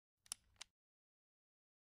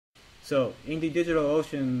So in the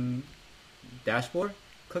DigitalOcean dashboard,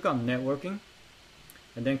 click on networking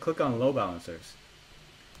and then click on load balancers.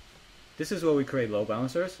 This is where we create load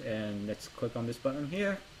balancers, and let's click on this button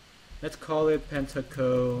here. Let's call it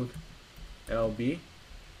Pentacode LB.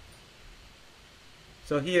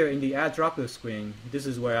 So here in the add droplet screen, this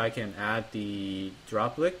is where I can add the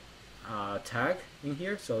droplet tag in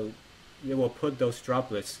here. So it will put those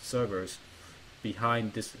droplets servers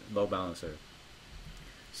behind this load balancer.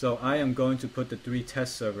 So I am going to put the 3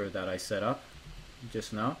 test server that I set up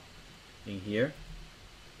just now in here.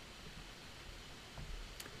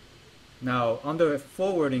 Now under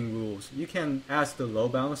forwarding rules, you can ask the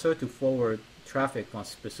load balancer to forward traffic from a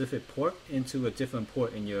specific port into a different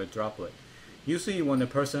port in your droplet. Usually when a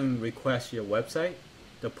person requests your website,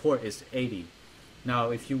 the port is 80.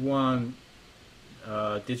 Now if you want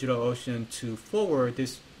DigitalOcean to forward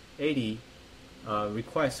this 80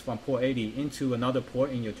 request from port 80 into another port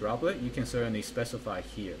in your droplet, you can certainly specify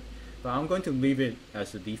here. But I'm going to leave it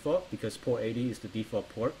as the default because port 80 is the default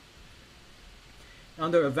port.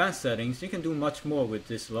 Under advanced settings, you can do much more with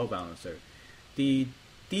this load balancer. The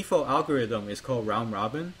default algorithm is called round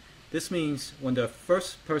robin. This means when the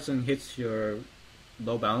first person hits your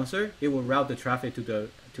load balancer, it will route the traffic to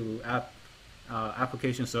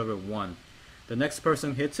application server 1. The next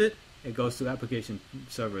person hits it, it goes to application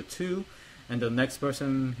server 2, and the next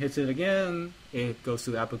person hits it again, it goes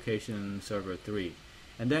to application server 3.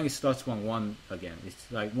 And then it starts from 1 again.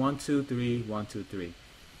 It's like 1, 2, 3, 1, 2, 3.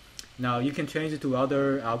 Now you can change it to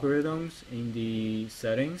other algorithms in the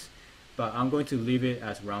settings, but I'm going to leave it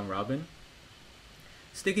as round robin.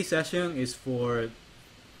 Sticky session is for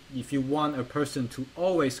if you want a person to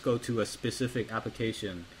always go to a specific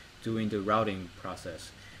application during the routing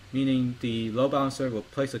process. Meaning the load balancer will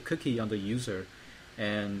place a cookie on the user,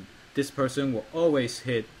 and this person will always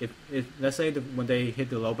hit, if let's say when they hit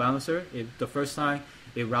the load balancer, if the first time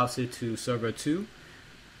it routes it to server 2,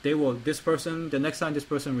 the next time this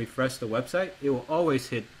person refreshes the website, it will always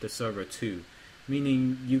hit the server 2.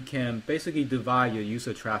 Meaning you can basically divide your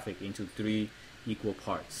user traffic into 3 equal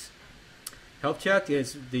parts. Health check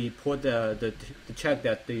is the port, the check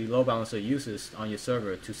that the load balancer uses on your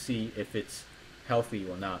server to see if it's healthy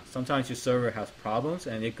or not. Sometimes your server has problems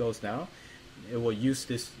and it goes down. It will use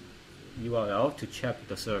this URL to check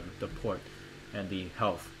the port and the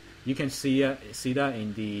health. You can see that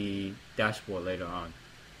in the dashboard later on.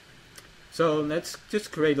 So let's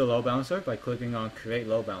just create a load balancer by clicking on Create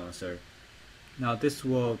Load Balancer. Now this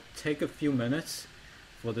will take a few minutes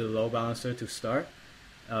for the load balancer to start.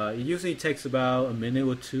 It usually takes about a minute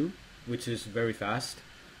or 2, which is very fast.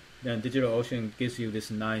 Then DigitalOcean gives you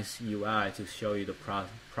this nice UI to show you the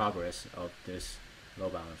progress of this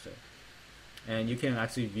load balancer. And you can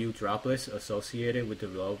actually view droplets associated with the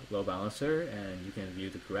load balancer, and you can view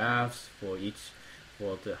the graphs for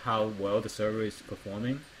how well the server is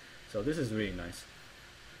performing. So this is really nice.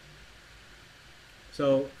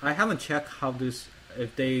 So I haven't checked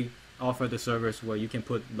if they offer the servers where you can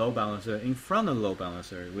put load balancer in front of load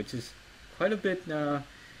balancer, which is quite a bit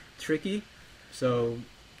tricky. So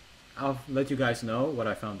I'll let you guys know what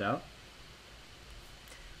I found out.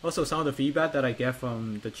 Also, some of the feedback that I get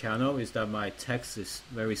from the channel is that my text is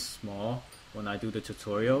very small when I do the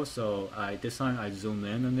tutorial. So this time I zoom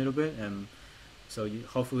in a little bit, and so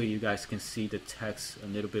hopefully you guys can see the text a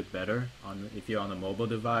little bit better if you're on a mobile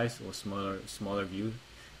device or smaller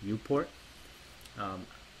viewport.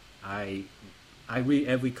 I read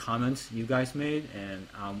every comment you guys made, and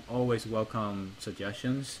I'm always welcome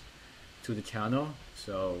suggestions to the channel.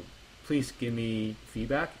 So please give me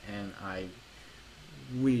feedback, and I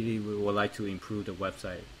really would like to improve the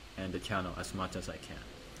website and the channel as much as I can.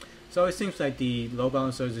 So it seems like the load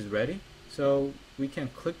balancers is ready, so we can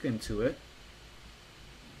click into it.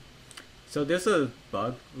 So there's a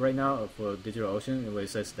bug right now for DigitalOcean where it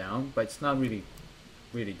says down, but it's not really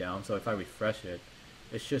down. So if I refresh it,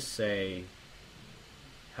 it should say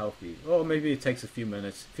healthy. Or maybe it takes a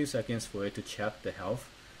few seconds for it to check the health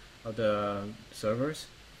of the servers.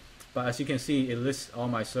 But as you can see, it lists all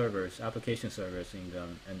my servers, application servers in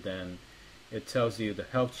them, and then it tells you the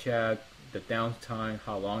health check, the downtime,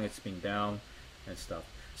 how long it's been down, and stuff.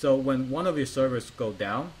 So when one of your servers go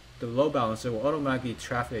down, the load balancer will automatically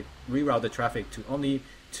reroute the traffic to only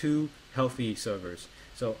 2 healthy servers.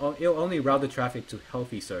 So it will only route the traffic to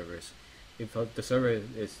healthy servers. If the server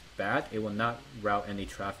is bad, it will not route any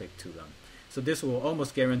traffic to them. So this will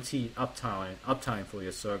almost guarantee uptime for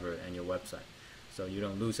your server and your website, so you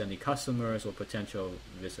don't lose any customers or potential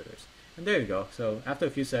visitors. And there you go. So after a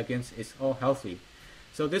few seconds, it's all healthy.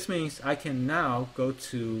 So this means I can now go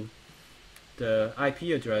to the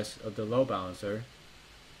IP address of the load balancer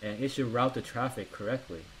and it should route the traffic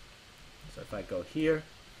correctly. So if I go here, it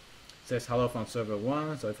says hello from server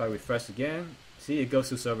 1. So if I refresh again, see, it goes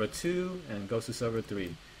to server 2 and goes to server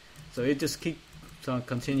 3. So it just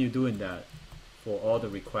continue doing that for all the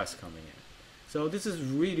requests coming in. So this is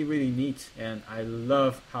really, really neat, and I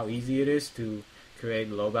love how easy it is to create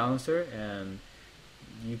load balancer, and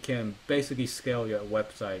you can basically scale your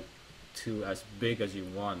website to as big as you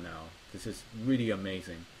want now. This is really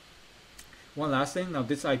amazing. One last thing, now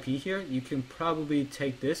this IP here, you can probably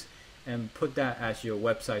take this and put that as your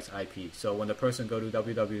website's IP. So when the person go to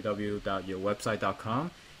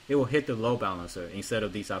www.yourwebsite.com, it will hit the load balancer instead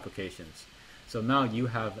of these applications. So now you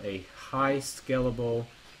have a high scalable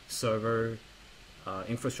server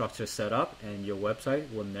infrastructure set up, and your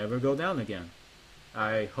website will never go down again.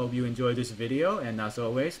 I hope you enjoyed this video, and as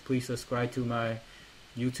always, please subscribe to my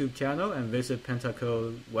YouTube channel and visit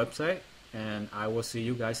Pentacode website, and I will see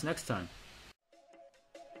you guys next time.